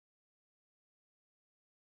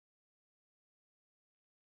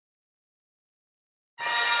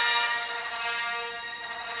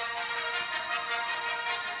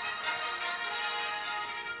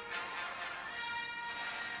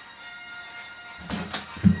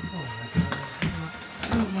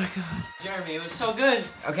my god. Jeremy, it was so good.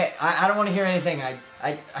 Okay, I don't want to hear anything. I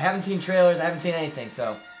haven't seen trailers, I haven't seen anything,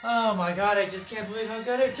 so. Oh my god, I just can't believe how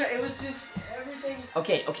good it was just everything.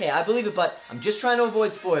 Okay, I believe it, but I'm just trying to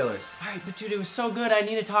avoid spoilers. Alright, but dude, it was so good, I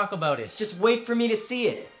need to talk about it. Just wait for me to see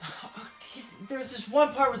it. Okay, there's this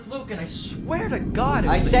one part with Luke, and I swear to God,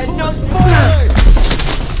 I said no spoilers!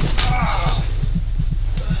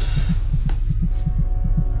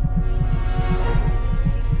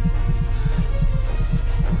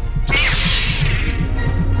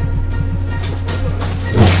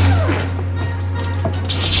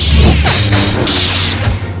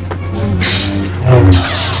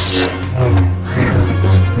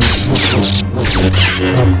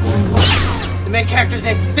 The main character's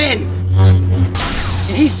name's Finn!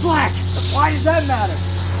 And he's black! Why does that matter?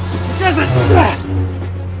 It doesn't!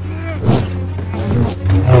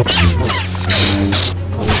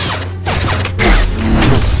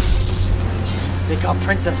 They call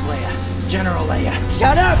Princess Leia General Leia.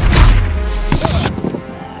 Shut up!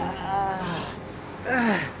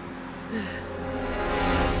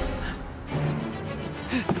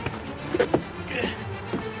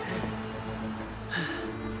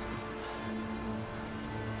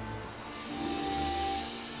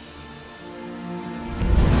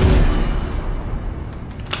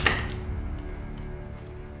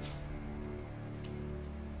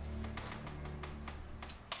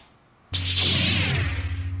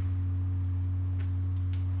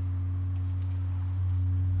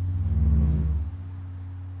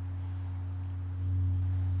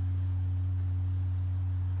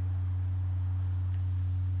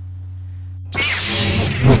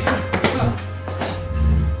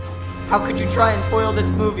 How could you try and spoil this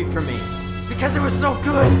movie for me? Because it was so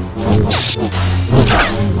good!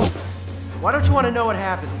 Why don't you want to know what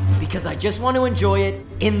happens? Because I just want to enjoy it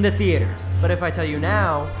in the theaters. But if I tell you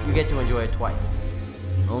now, you get to enjoy it twice.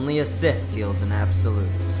 Only a Sith deals in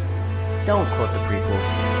absolutes. Don't quote the prequels.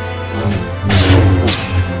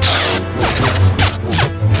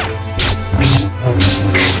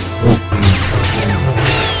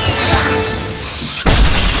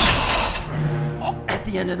 At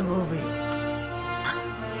the end of the movie.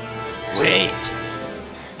 Wait!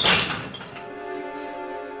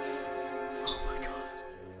 Oh my god.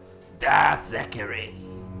 Darth Zachary.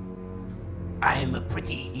 I'm a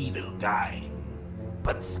pretty evil guy.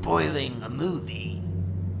 But spoiling a movie,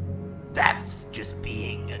 that's just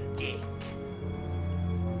being a dick.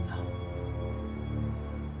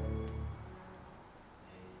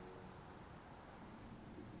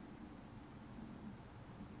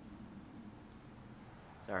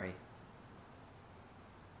 Sorry.